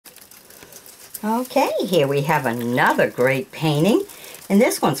Okay, here we have another great painting, and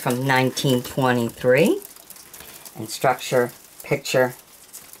this one's from 1923. And Structure Picture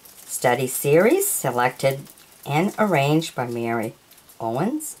Study Series, selected and arranged by Mary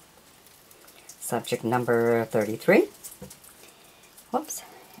Owens. Subject number 33. Whoops.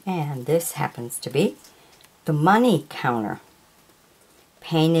 And this happens to be the money counter,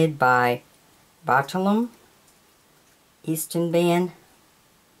 painted by Bartolome Esteban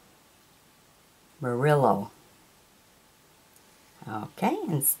Murillo. Okay,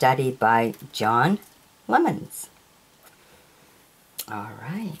 and studied by John Lemons. All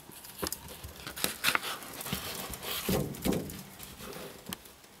right.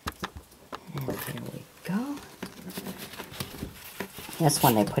 And here we go. This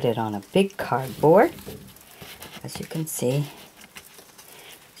one they put it on a big cardboard. As you can see,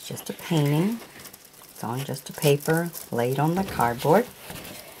 it's just a painting. It's on just a paper laid on the cardboard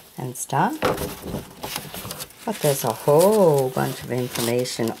and stuff. But there's a whole bunch of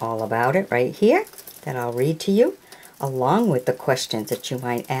information all about it right here that I'll read to you, along with the questions that you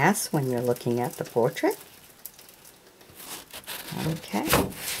might ask when you're looking at the portrait. Okay,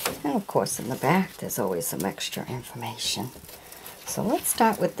 and of course in the back there's always some extra information. So let's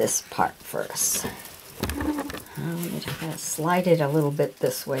start with this part first. I'm going to slide it a little bit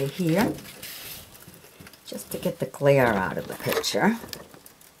this way here, just to get the glare out of the picture.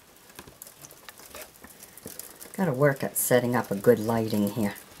 Got to work at setting up a good lighting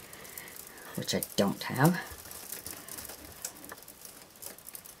here, which I don't have.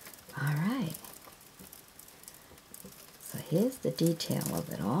 All right. So here's the detail of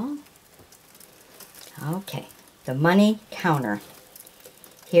it all. Okay, the money counter.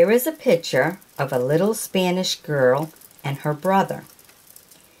 Here is a picture of a little Spanish girl and her brother.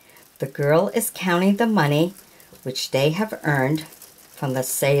 The girl is counting the money which they have earned from the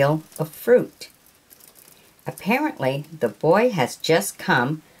sale of fruit. Apparently, the boy has just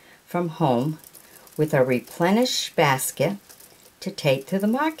come from home with a replenished basket to take to the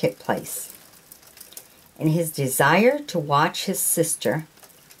marketplace. In his desire to watch his sister,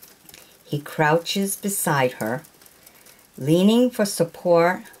 he crouches beside her, leaning for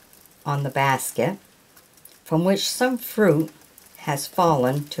support on the basket, from which some fruit has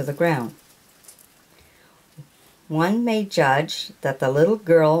fallen to the ground. One may judge that the little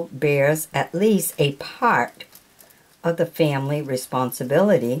girl bears at least a part of the family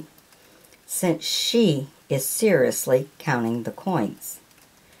responsibility, since she is seriously counting the coins.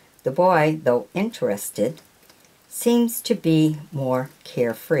 The boy, though interested, seems to be more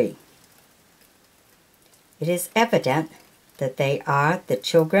carefree. It is evident that they are the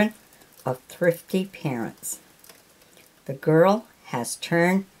children of thrifty parents. The girl has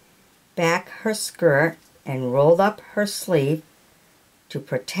turned back her skirt and rolled up her sleeve to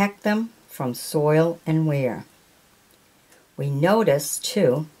protect them from soil and wear. We notice,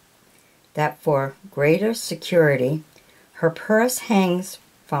 too, that for greater security, her purse hangs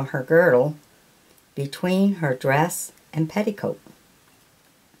from her girdle between her dress and petticoat.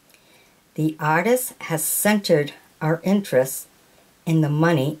 The artist has centered our interest in the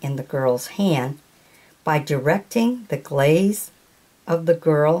money in the girl's hand by directing the gaze of the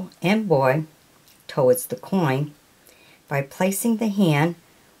girl and boy towards the coin, by placing the hand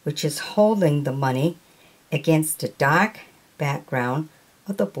which is holding the money against the dark background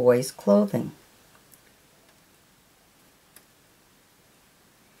of the boy's clothing.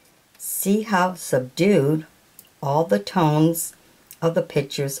 See how subdued all the tones of the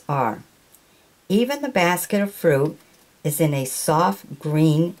pictures are. Even the basket of fruit is in a soft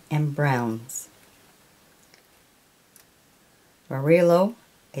green and browns. Murillo,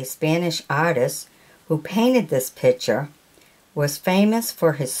 a Spanish artist who painted this picture, was famous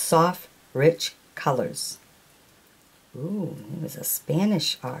for his soft, rich colors. Ooh, he was a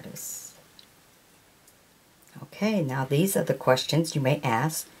Spanish artist. Okay, now these are the questions you may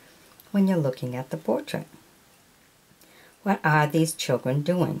ask when you're looking at the portrait. What are these children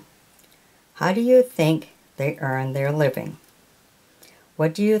doing? How do you think they earn their living?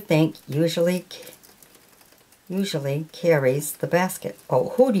 What do you think usually carries the basket? Oh,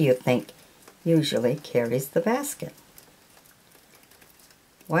 who do you think usually carries the basket?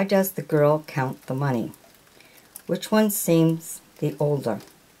 Why does the girl count the money? Which one seems the older?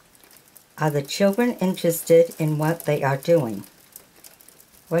 Are the children interested in what they are doing?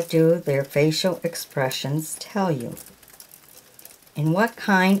 What do their facial expressions tell you? In what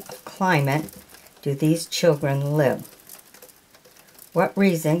kind of climate do these children live? What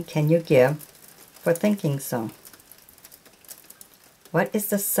reason can you give for thinking so? What is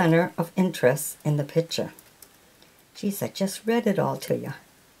the center of interest in the picture? Geez, I just read it all to you.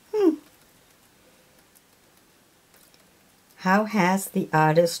 How has the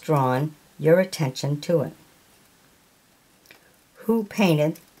artist drawn your attention to it? Who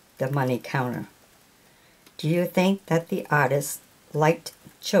painted the money counter? Do you think that the artist liked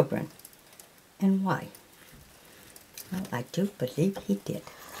children? And why? Well, I do believe he did.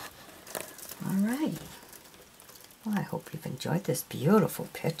 All right. Well, I hope you've enjoyed this beautiful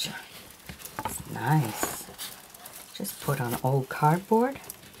picture. It's nice. Just put on old cardboard.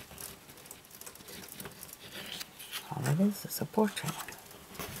 All it is a portrait.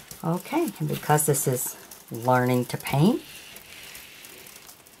 Okay, and because this is learning to paint,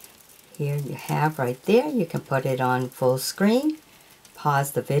 here you have right there, you can put it on full screen,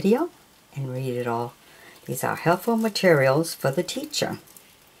 pause the video, and read it all. These are helpful materials for the teacher,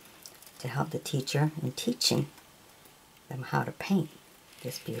 to help the teacher in teaching them how to paint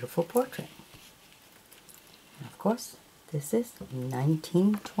this beautiful portrait. And of course, this is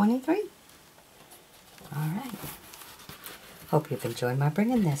 1923. All right. Hope you've enjoyed my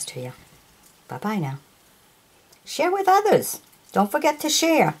bringing this to you. Bye-bye now. Share with others. Don't forget to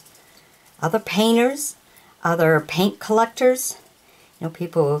share. Other painters, other paint collectors, you know,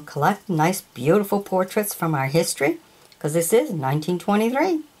 people who collect nice, beautiful portraits from our history, because this is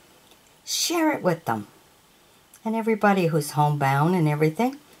 1923. Share it with them. And everybody who's homebound and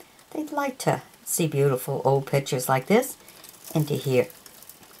everything, they'd like to see beautiful old pictures like this and to hear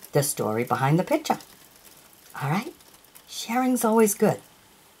the story behind the picture. All right? Sharing's always good.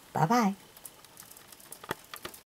 Bye-bye.